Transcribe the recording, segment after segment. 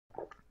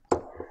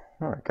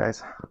Alright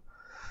guys,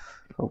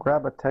 so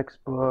grab a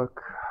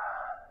textbook,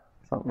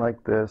 something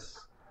like this,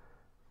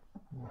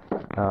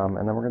 and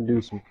then we're going to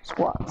do some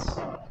squats.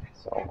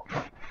 So,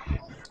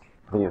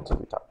 video 2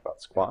 we talked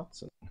about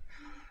squats and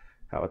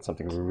how it's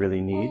something we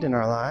really need in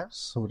our lives.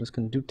 So we're just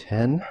going to do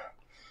 10,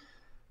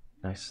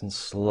 nice and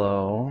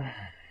slow.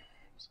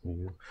 Some of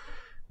you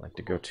like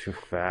to go too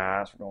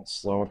fast, we're going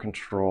slow and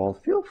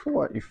controlled. Feel for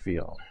what you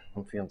feel.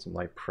 I'm feeling some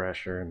light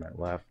pressure in my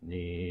left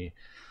knee.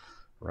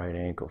 Right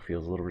ankle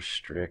feels a little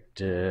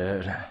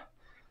restricted.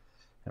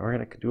 And we're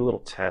going to do a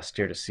little test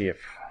here to see if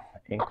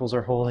ankles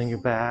are holding you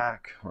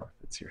back or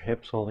if it's your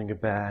hips holding you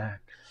back.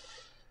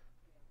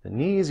 The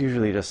knees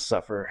usually just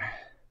suffer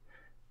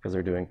because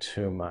they're doing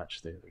too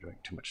much. They're doing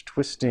too much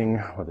twisting,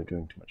 or they're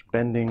doing too much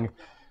bending,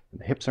 and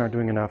the hips aren't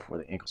doing enough, or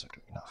the ankles aren't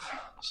doing enough.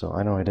 So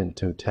I know I didn't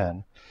do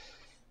 10,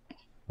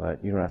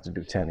 but you don't have to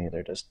do 10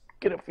 either. Just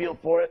get a feel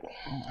for it.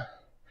 I'm going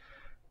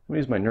to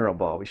use my neural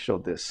ball. We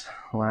showed this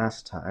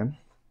last time.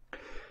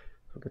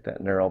 Look at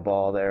that neural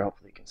ball there.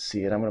 Hopefully you can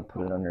see it. I'm going to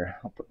put it under,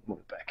 move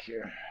it back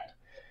here.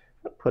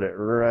 I'll put it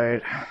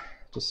right,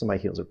 just so my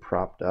heels are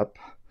propped up.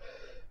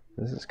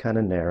 This is kind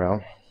of narrow.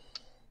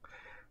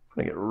 I'm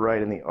going to get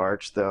right in the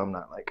arch though. I'm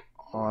not like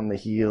on the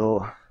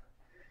heel.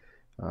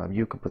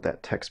 You can put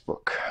that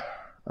textbook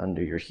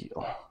under your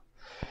heel.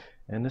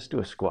 And just do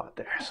a squat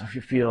there. So if you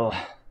feel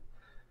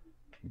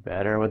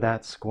better with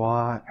that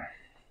squat,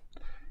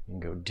 you can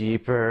go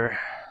deeper.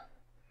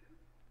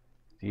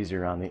 It's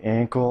easier on the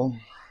ankle.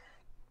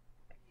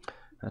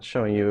 That's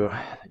showing you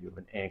that you have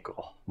an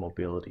ankle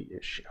mobility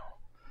issue.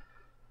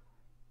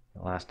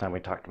 The last time we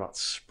talked about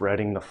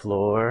spreading the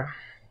floor.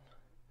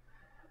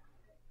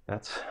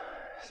 That's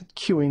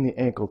cueing the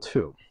ankle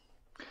too.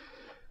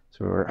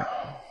 So we're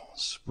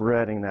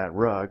spreading that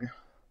rug,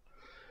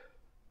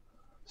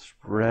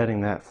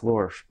 spreading that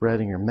floor,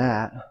 spreading your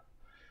mat.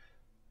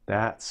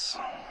 That's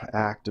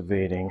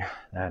activating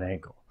that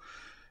ankle.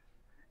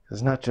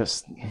 It's not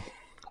just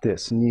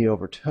this knee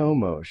over toe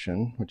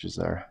motion, which is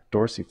our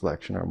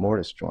dorsiflexion, our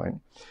mortise joint,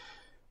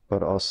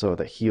 but also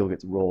the heel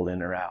gets rolled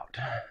in or out.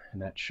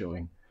 And that's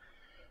showing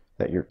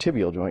that your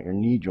tibial joint, your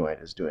knee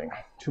joint, is doing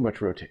too much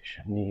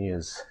rotation. Knee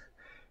is,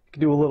 you can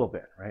do a little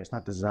bit, right? It's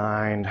not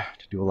designed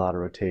to do a lot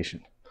of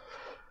rotation.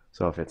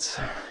 So if it's,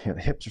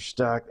 the hips are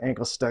stuck, the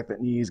ankle's stuck, that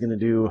knee is going to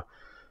do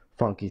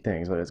funky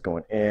things, whether it's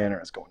going in or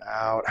it's going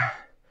out.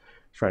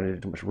 It's trying to do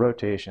too much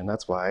rotation.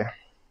 That's why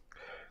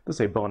they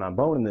say bone on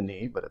bone in the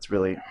knee, but it's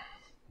really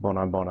bone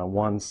on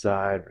one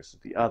side versus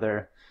the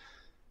other.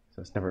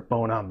 So it's never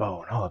bone on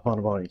bone. Oh, bone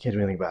on bone, you can't do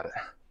anything about it.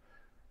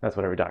 That's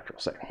what every doctor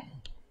will say.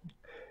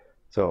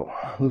 So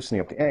loosening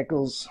up the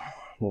ankles,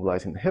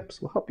 mobilizing the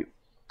hips will help you.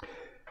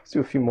 Let's do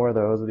a few more of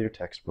those with your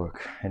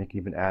textbook. And you can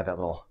even add that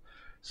little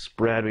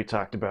spread we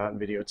talked about in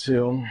video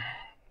 2.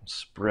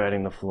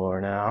 Spreading the floor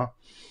now.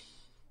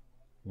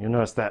 You'll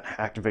notice that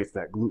activates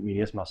that glute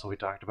medius muscle we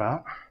talked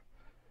about.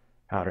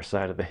 Outer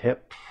side of the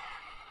hip.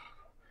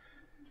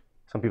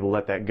 Some people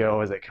let that go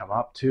as they come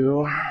up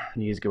too.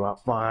 Knees go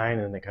out fine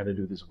and they kind of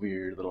do this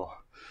weird little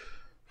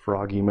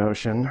froggy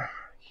motion.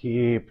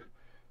 Keep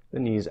the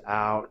knees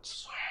out.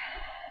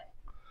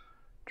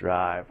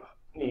 Drive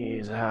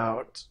knees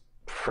out.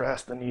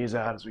 Press the knees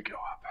out as we go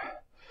up.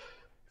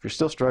 If you're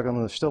still struggling,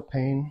 there's still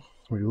pain,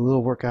 we do a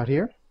little workout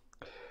here.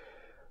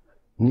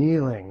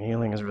 Kneeling.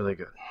 Kneeling is really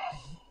good.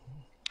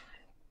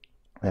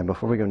 And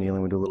before we go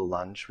kneeling, we do a little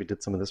lunge. We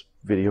did some of this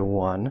video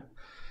 1.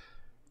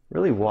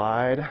 Really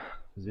wide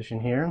position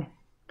here.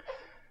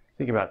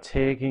 Think about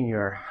taking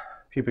your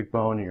pubic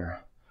bone and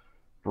you're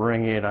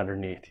bringing it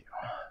underneath you.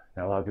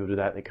 Now a lot of people do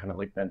that, they kind of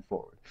like bend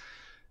forward.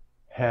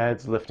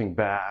 Head's lifting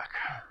back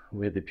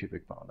with the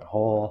pubic bone. The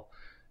whole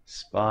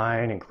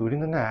spine, including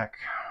the neck,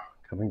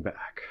 coming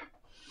back.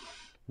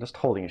 Just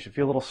holding. You should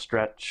feel a little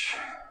stretch.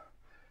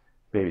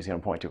 Baby's going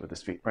to point to it with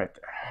his feet right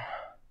there.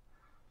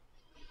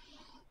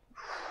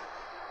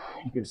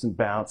 You can do some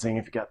bouncing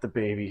if you got the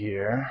baby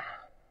here.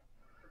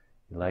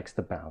 He likes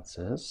the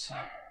bounces.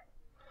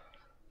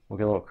 We'll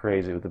get a little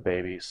crazy with the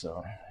baby,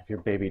 so if your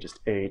baby just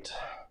ate,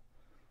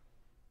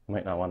 you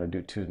might not want to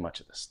do too much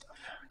of this stuff.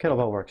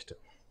 Kettlebell works too.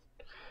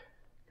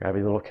 Grab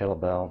your little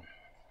kettlebell.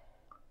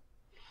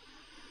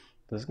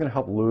 This is going to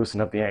help loosen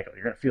up the ankle.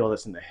 You're going to feel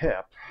this in the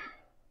hip.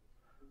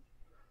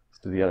 Let's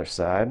do the other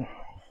side.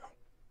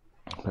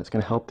 But it's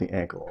going to help the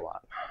ankle a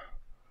lot.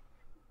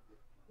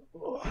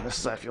 Oh, this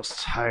side feels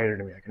tighter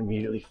to me. I can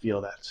immediately feel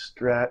that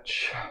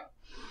stretch.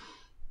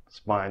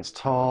 Spine's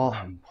tall.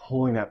 I'm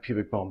pulling that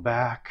pubic bone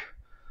back.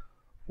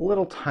 A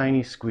little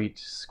tiny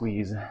squeeze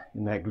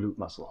in that glute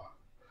muscle.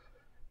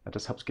 That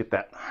just helps get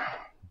that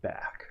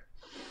back.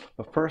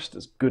 But first,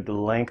 it's good to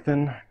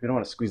lengthen. We don't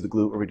want to squeeze the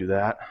glute where we do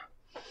that.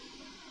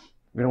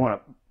 We don't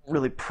want to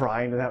really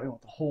pry into that. We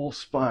want the whole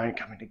spine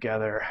coming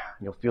together.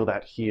 And you'll feel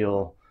that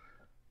heel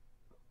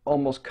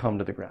almost come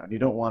to the ground. You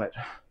don't want it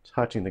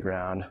touching the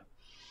ground.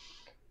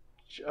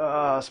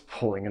 Just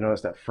pulling. You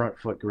notice that front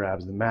foot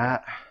grabs the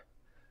mat.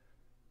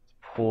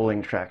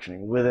 Pulling,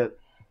 tractioning with it.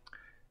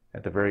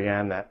 At the very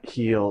end, that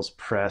heel's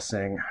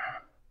pressing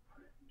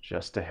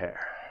just a hair.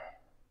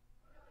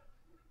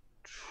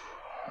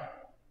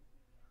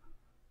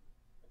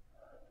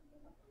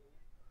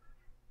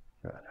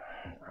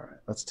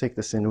 let's take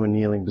this into a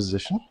kneeling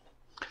position.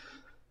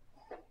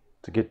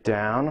 To get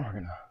down, we're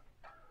gonna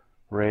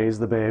raise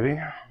the baby,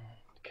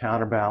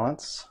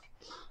 counterbalance.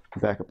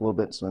 Back up a little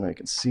bit so I know you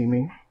can see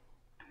me.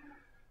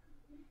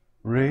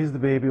 Raise the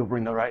baby, we'll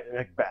bring the right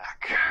leg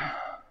back.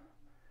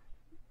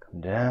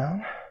 Come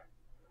down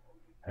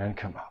and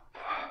come up.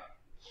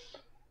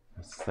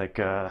 It's like,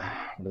 what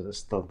is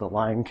this, the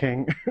Lion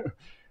King?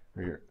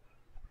 Or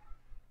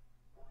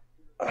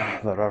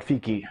the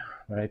Rafiki,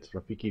 right?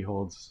 Rafiki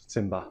holds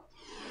Simba.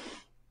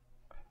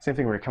 Same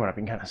thing where you're coming up,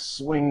 you can kind of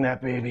swing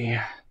that baby,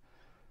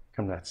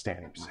 come to that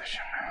standing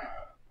position.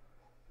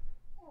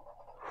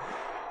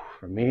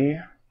 For me,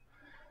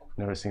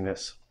 noticing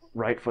this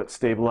right foot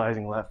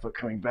stabilizing, left foot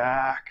coming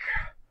back.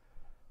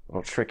 A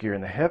little trickier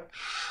in the hips.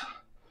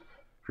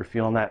 If you're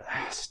feeling that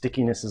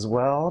stickiness as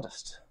well,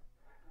 just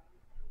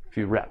a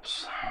few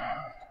reps.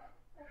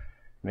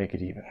 Make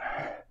it even.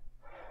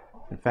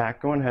 In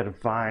fact, go ahead and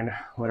find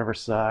whatever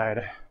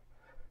side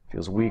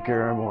feels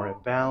weaker, more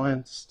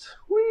imbalanced.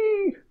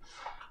 Whee!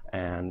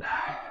 And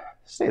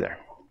stay there.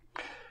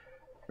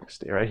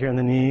 Stay right here on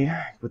the knee.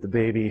 Put the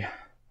baby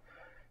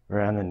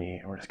around the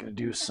knee. We're just going to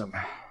do some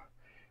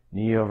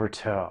knee over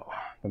toe.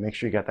 But make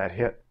sure you got that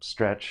hip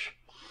stretch.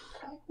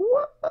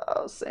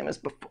 Whoa, same as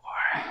before.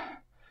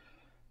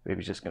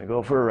 Baby's just going to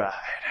go for a ride.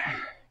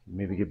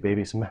 Maybe give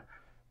baby some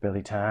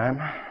belly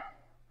time.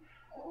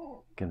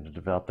 Going to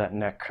develop that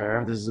neck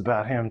curve. This is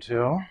about him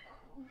too.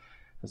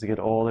 As they get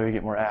older, you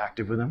get more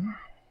active with him.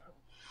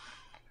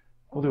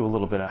 We'll do a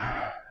little bit of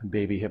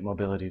baby hip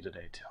mobility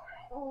today too.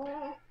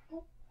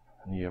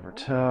 Knee over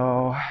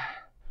toe.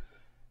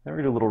 Then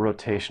we're going to do a little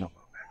rotational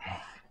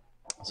movement.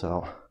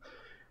 So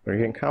when you're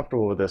getting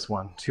comfortable with this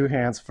one, 2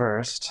 hands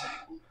first.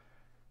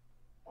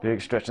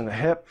 Big stretch in the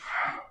hip.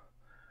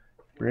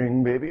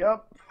 Bring baby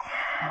up.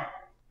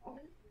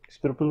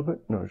 Spit up a little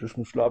bit. No, just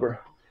some slobber.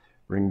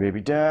 Bring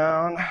baby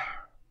down.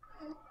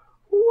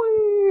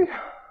 Whee!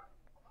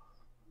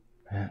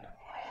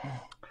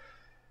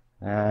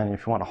 And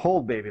if you want to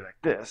hold baby like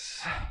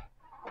this,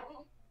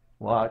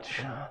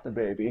 watch the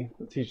baby.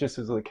 He's just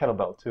as a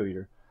kettlebell too.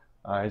 Your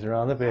eyes are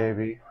on the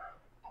baby.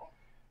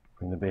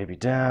 Bring the baby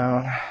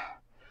down.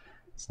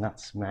 Let's not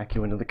smack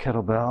you into the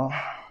kettlebell.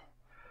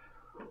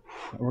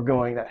 And we're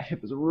going, that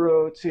hip is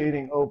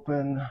rotating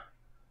open.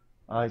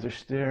 Eyes are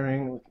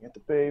staring, looking at the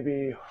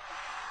baby.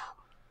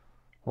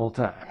 Whole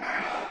time.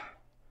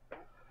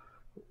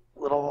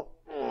 Little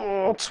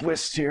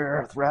twist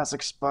here,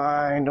 thoracic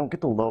spine. Don't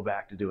get the low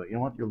back to do it. You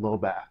don't want your low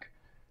back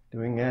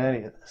doing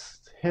any of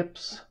this.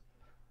 Hips,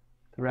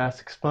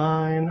 thoracic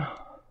spine.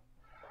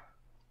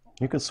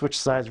 You can switch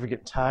sides if you're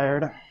getting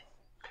tired. If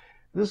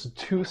this is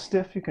too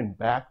stiff, you can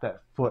back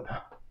that foot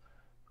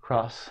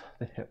across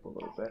the hip a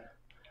little bit.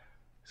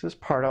 This is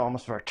part of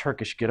almost of our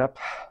Turkish get up.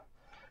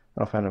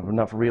 I don't know if I have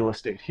enough real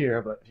estate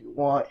here, but if you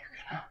want, you're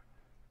gonna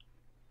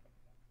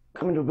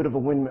come into a bit of a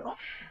windmill.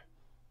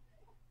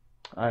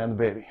 Eye on the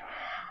baby.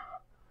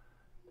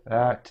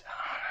 Back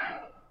down.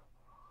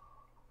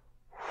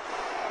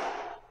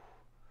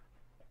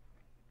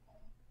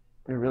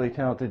 If you're really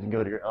talented, you can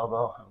go to your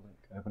elbow. I don't think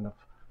I have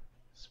enough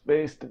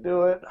space to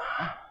do it.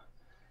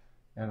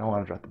 And I don't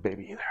want to drop the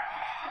baby either.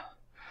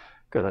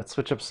 Good, let's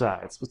switch up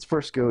sides. Let's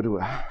first go to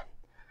a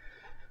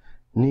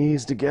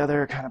knees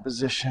together kind of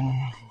position.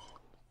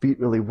 Feet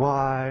really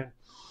wide.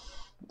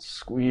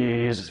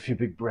 Squeeze, just a few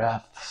big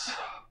breaths.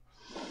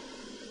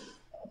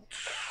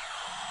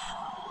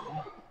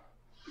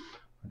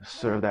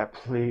 Serve that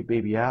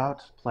baby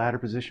out. Platter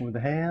position with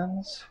the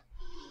hands.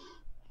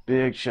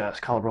 Big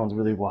chest, collarbones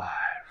really wide.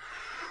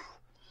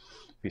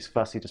 If he's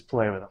fussy, just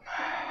play with him.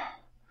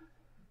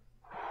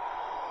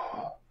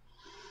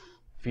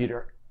 Feet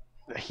are,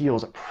 the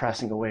heels are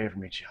pressing away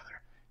from each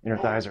other. Inner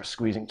thighs are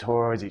squeezing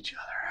towards each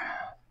other.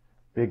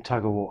 Big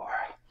tug of war.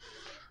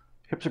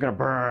 Hips are gonna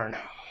burn.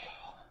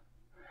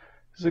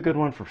 This is a good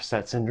one for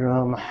set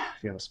syndrome.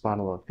 If you have a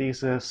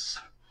spondylolisthesis.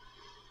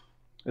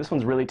 This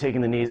one's really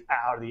taking the knees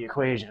out of the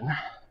equation.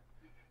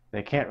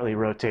 They can't really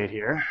rotate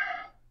here.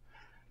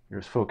 You're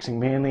just focusing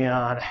mainly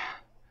on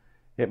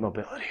hip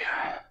mobility.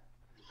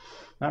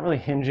 Not really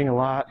hinging a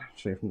lot,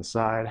 straight from the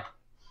side.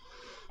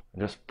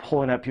 And just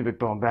pulling that pubic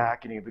bone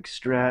back, getting a big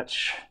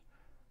stretch.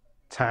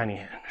 Tiny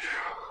hinge.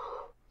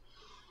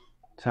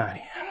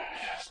 Tiny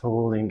hinge. Just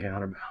holding,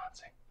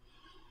 counterbalancing.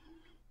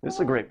 This is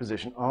a great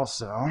position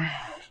also.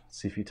 Let's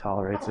see if he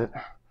tolerates it.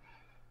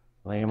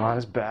 Lay him on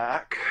his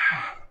back.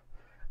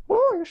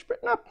 Oh, you're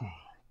spitting up.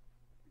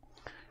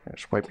 Here,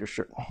 swipe your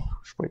shirt.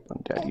 Swipe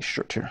on daddy's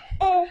shirt here.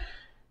 Here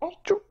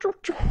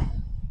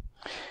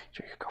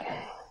you go.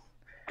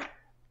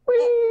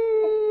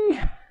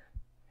 Whee!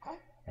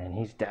 And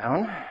he's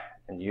down,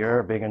 and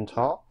you're big and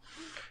tall,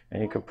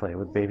 and you can play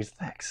with baby's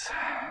legs.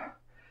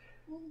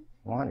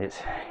 One is,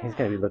 he's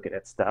gonna be looking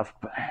at stuff,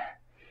 but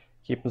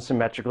keep him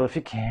symmetrical if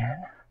you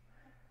can.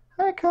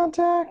 Eye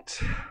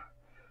contact.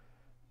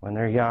 When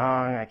they're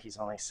young, like he's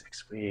only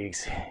 6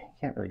 weeks, you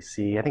can't really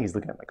see. I think he's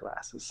looking at my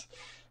glasses.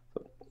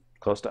 So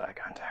close to eye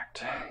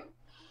contact.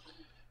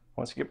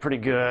 Once you get pretty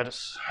good,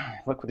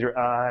 look with your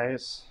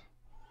eyes.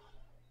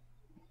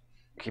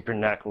 Keep your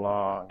neck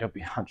long. Don't be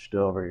hunched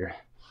over. Your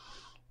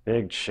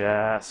big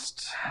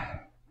chest.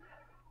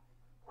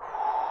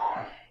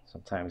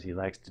 Sometimes he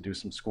likes to do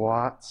some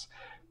squats.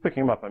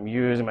 Picking him up, I'm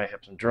using my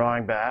hips and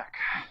drawing back.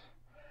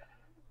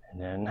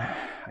 And then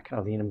I kind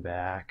of lean him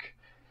back.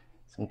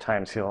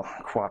 Sometimes he'll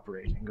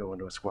cooperate and go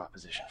into a squat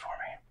position for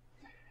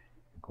me.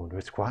 Go into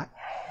a squat.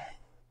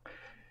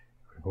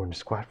 We're going to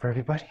squat for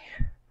everybody.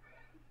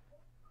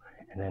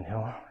 And then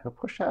he'll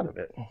push out of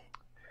it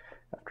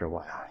after a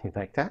while. You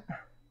like that?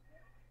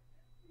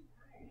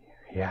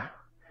 Yeah?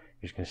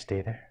 You're just going to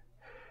stay there?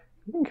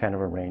 You can kind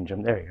of arrange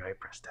him. There you go, he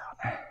pressed out.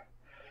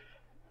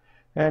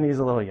 And he's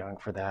a little young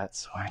for that,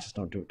 so I just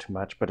don't do it too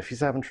much. But if he's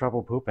having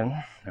trouble pooping,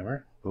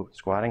 remember,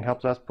 squatting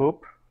helps us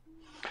poop.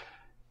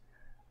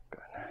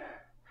 Good.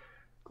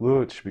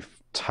 Glutes should be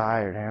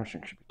tired,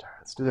 hamstrings should be tired.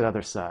 Let's do that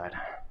other side.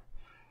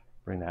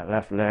 Bring that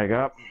left leg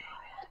up.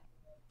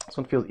 This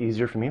one feels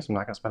easier for me, so I'm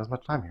not going to spend as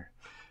much time here.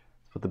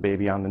 Let's put the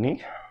baby on the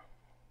knee.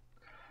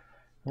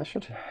 This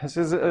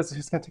is going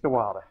to take a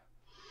while to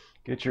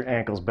get your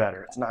ankles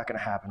better. It's not going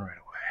to happen right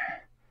away.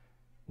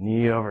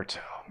 Knee over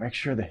toe. Make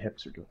sure the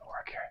hips are doing the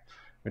work here.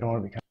 We don't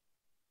want to be kind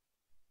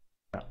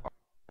of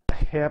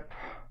the hip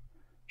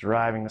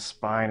driving the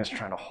spine is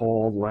trying to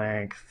hold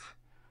length.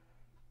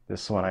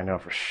 This one I know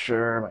for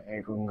sure. My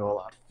ankle can go a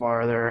lot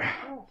farther.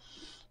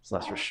 It's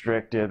less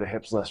restricted. The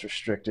hip's less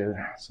restricted.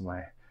 So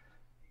my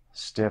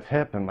stiff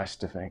hip and my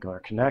stiff ankle are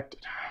connected.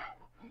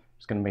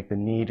 Just going to make the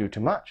knee do too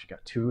much. You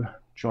got two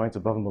joints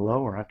above and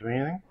below. We're not doing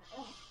anything.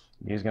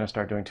 Knee's going to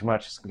start doing too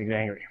much. It's going to get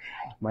angry.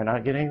 Might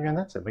not get angry on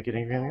that side, but get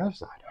angry on the other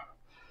side.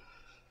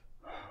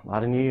 A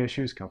lot of knee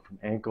issues come from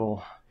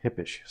ankle, hip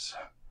issues.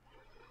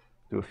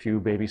 Do a few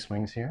baby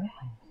swings here.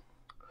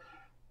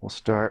 We'll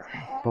start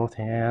both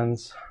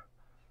hands.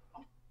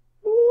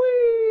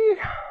 Whee!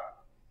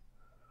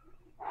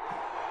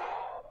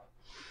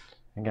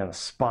 Again, the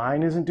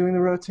spine isn't doing the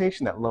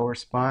rotation, that lower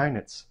spine.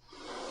 It's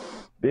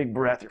big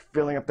breath. You're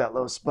filling up that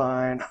low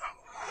spine.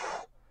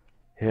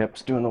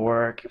 Hips doing the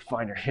work. You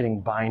find you're hitting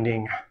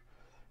binding.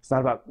 It's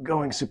not about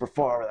going super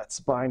far where that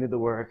spine did the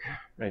work.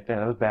 Right there,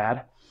 that was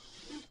bad.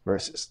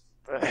 Versus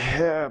the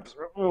hips.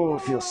 Oh,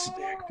 it feels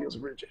stiff, feels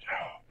rigid.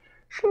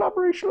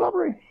 Slobbery,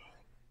 slobbery.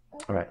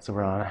 All right, so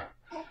we're on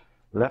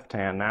left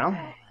hand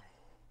now.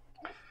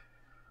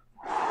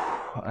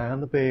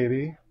 And the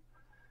baby.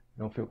 You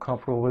don't feel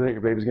comfortable with it,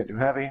 your baby's getting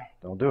too heavy,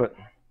 don't do it.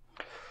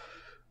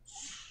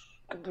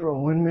 Throw a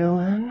windmill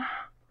in.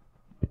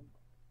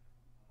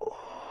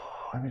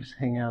 Let me just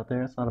hang out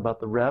there. It's not about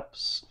the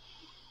reps.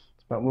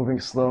 It's about moving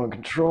slow and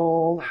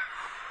controlled.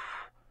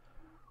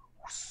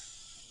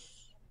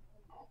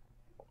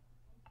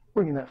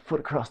 Bringing that foot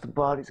across the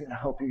body is going to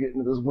help you get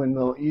into this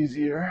windmill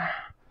easier.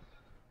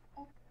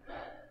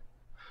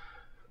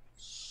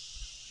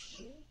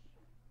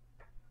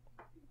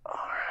 All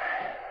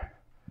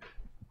right.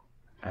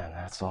 And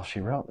that's all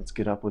she wrote. Let's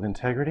get up with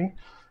integrity.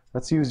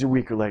 Let's use your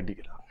weaker leg to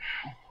get up.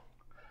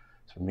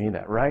 So for me,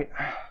 that right,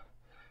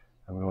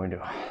 I'm going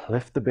to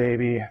lift the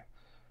baby,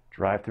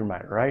 drive through my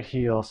right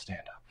heel,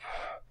 stand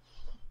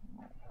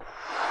up.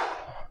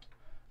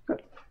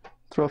 Good.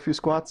 Throw a few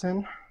squats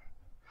in.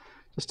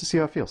 Just to see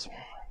how it feels.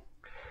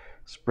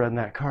 Spreading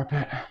that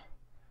carpet.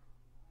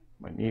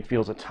 My knee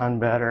feels a ton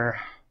better.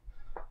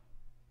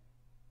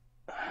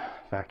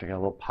 In fact, I got a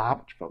little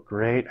pop, which felt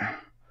great.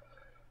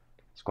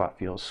 Squat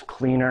feels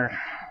cleaner.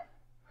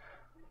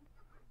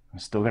 I'm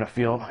still gonna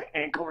feel my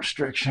ankle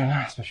restriction,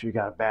 especially if you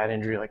got a bad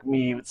injury like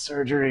me with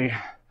surgery.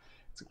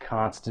 It's a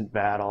constant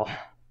battle.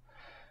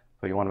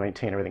 But you want to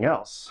maintain everything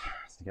else.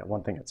 So you got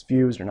one thing that's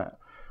fused or not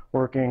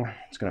working,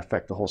 it's gonna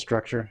affect the whole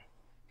structure.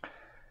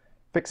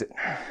 Fix it.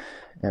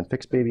 And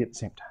fix baby at the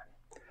same time.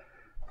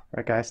 All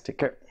right, guys, take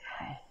care.